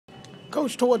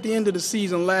Coach, toward the end of the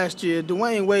season last year,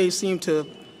 Dwayne Wade seemed to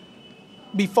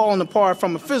be falling apart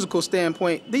from a physical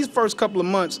standpoint. These first couple of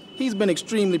months, he's been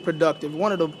extremely productive,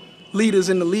 one of the leaders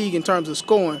in the league in terms of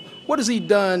scoring. What has he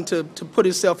done to put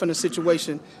himself in a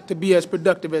situation to be as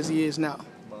productive as he is now?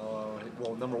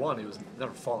 Well, number one, he was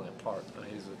never falling apart.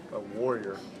 He's a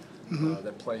warrior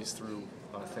that plays through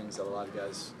things that a lot of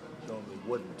guys normally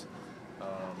wouldn't,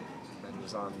 and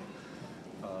was on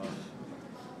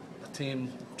a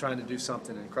team trying to do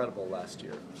something incredible last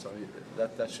year. So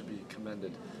that should be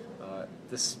commended.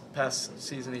 This past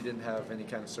season, he didn't have any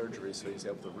kind of surgery, so he's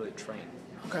able to really train.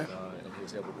 Okay. And he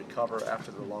was able to recover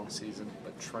after the long season,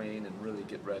 but train and really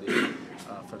get ready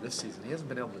for this season. He hasn't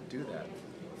been able to do that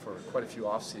for quite a few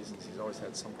off seasons. He's always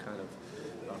had some kind of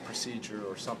procedure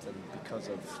or something because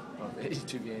of the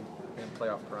 82-game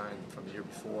playoff grind from the year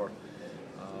before.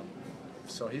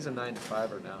 So he's a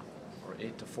 9-to-5er now, or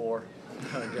 8-to-4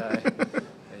 kind of guy,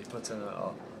 and he puts in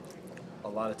a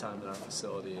lot of time in our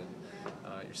facility, and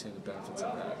you're seeing the benefits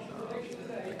of that.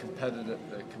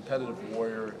 The competitive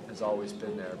warrior has always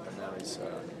been there, but now he's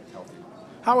healthy.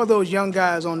 How are those young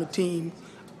guys on the team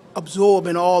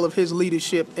absorbing all of his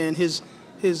leadership and his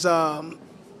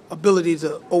ability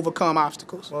to overcome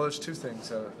obstacles? Well, there's two things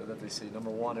that they see.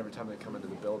 Number one, every time they come into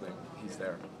the building, he's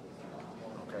there.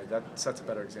 Okay, that sets a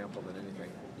better example than anything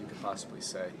you could possibly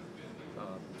say.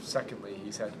 Secondly,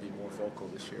 he's had to be more vocal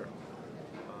this year.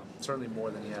 Certainly more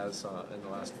than he has in the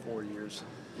last 4 years,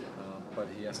 but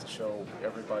he has to show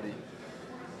everybody,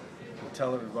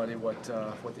 tell everybody what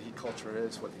the Heat culture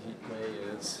is, what the Heat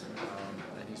way is,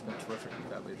 and he's been terrific with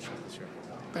that leadership this year.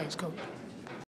 Thanks, Coach.